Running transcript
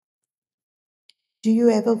Do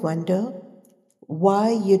you ever wonder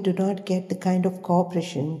why you do not get the kind of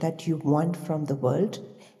cooperation that you want from the world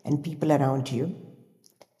and people around you?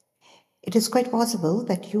 It is quite possible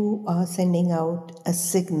that you are sending out a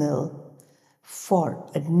signal for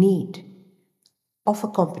a need of a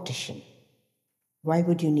competition. Why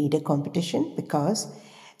would you need a competition? Because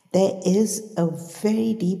there is a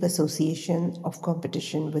very deep association of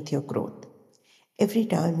competition with your growth. Every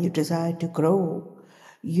time you desire to grow,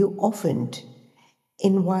 you often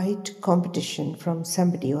invite competition from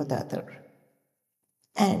somebody or the other.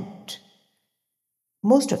 And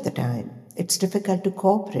most of the time, it's difficult to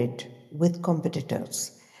cooperate with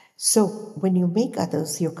competitors. So, when you make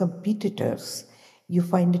others your competitors, you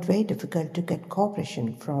find it very difficult to get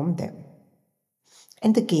cooperation from them.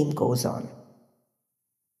 And the game goes on.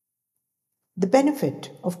 The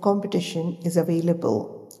benefit of competition is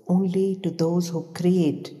available only to those who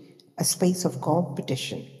create a space of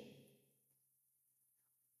competition.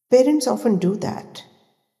 Parents often do that.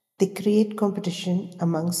 They create competition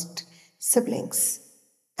amongst siblings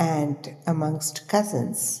and amongst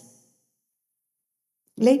cousins.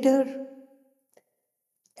 Later,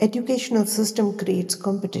 educational system creates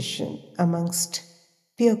competition amongst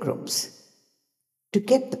peer groups to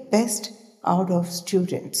get the best out of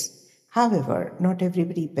students. However, not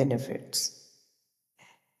everybody benefits.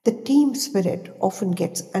 The team spirit often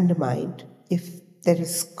gets undermined if there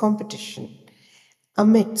is competition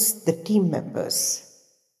amidst the team members.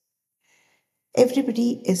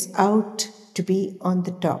 Everybody is out to be on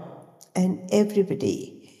the top, and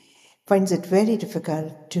everybody finds it very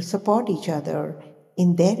difficult to support each other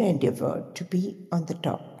in their endeavor to be on the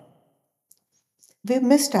top. We've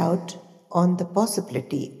missed out on the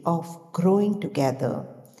possibility of growing together,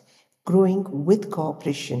 growing with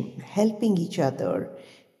cooperation, helping each other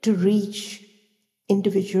to reach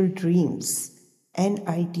individual dreams and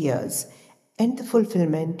ideas and the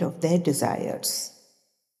fulfillment of their desires.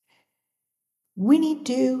 We need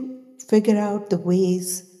to figure out the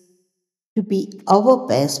ways to be our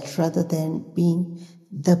best rather than being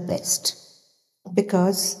the best.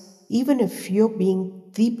 Because even if you're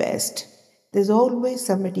being the best, there's always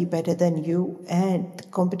somebody better than you, and the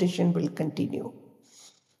competition will continue.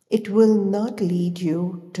 It will not lead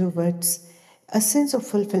you towards a sense of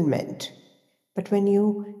fulfillment. But when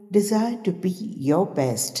you desire to be your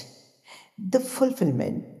best, the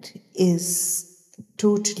fulfillment is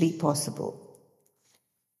totally possible.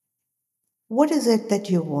 What is it that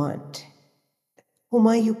you want? Whom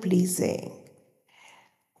are you pleasing?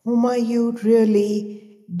 Whom are you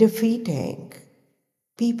really defeating?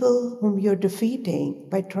 People whom you're defeating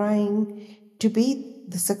by trying to be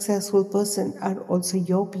the successful person are also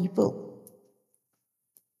your people.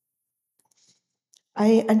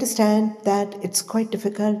 I understand that it's quite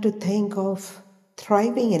difficult to think of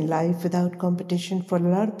thriving in life without competition for a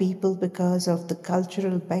lot of people because of the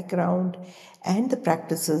cultural background and the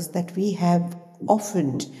practices that we have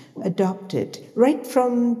often adopted right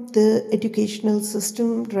from the educational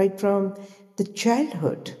system, right from the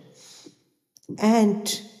childhood.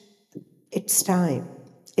 And it's time.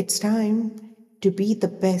 It's time to be the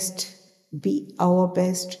best, be our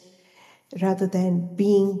best, rather than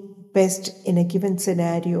being best in a given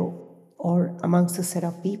scenario or amongst a set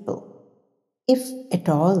of people. If at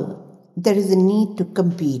all there is a need to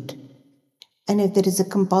compete, and if there is a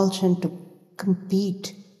compulsion to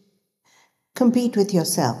compete, compete with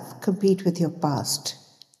yourself, compete with your past.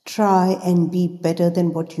 Try and be better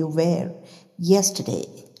than what you were yesterday,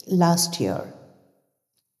 last year,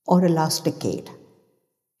 or a last decade.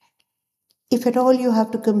 If at all you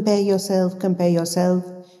have to compare yourself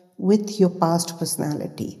with your past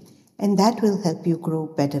personality, and that will help you grow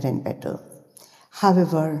better and better.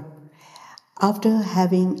 However, after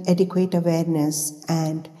having adequate awareness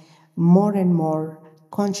and more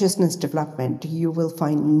consciousness development, you will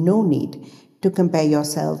find no need to compare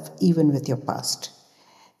yourself even with your past.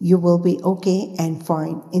 You will be okay and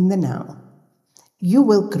fine in the now. You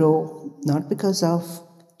will grow not because of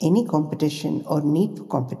any competition or need for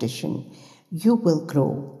competition. You will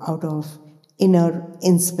grow out of inner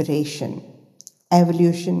inspiration.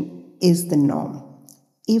 Evolution is the norm.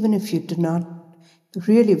 Even if you do not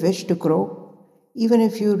really wish to grow, even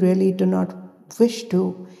if you really do not wish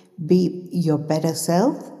to be your better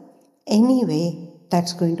self, anyway,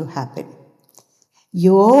 that's going to happen.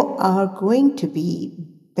 You are going to be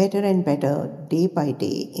better and better day by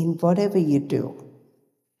day in whatever you do.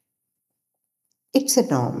 It's a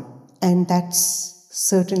norm, and that's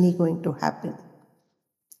certainly going to happen,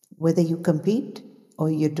 whether you compete or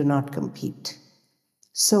you do not compete.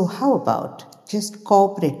 So, how about just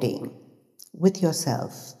cooperating with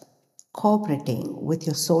yourself, cooperating with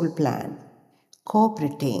your soul plan,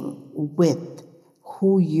 cooperating with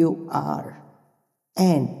who you are,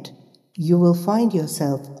 and you will find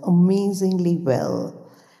yourself amazingly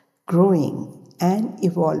well, growing and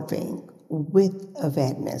evolving with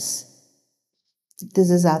awareness. This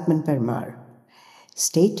is Atman Parmar.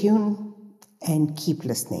 Stay tuned and keep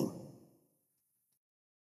listening.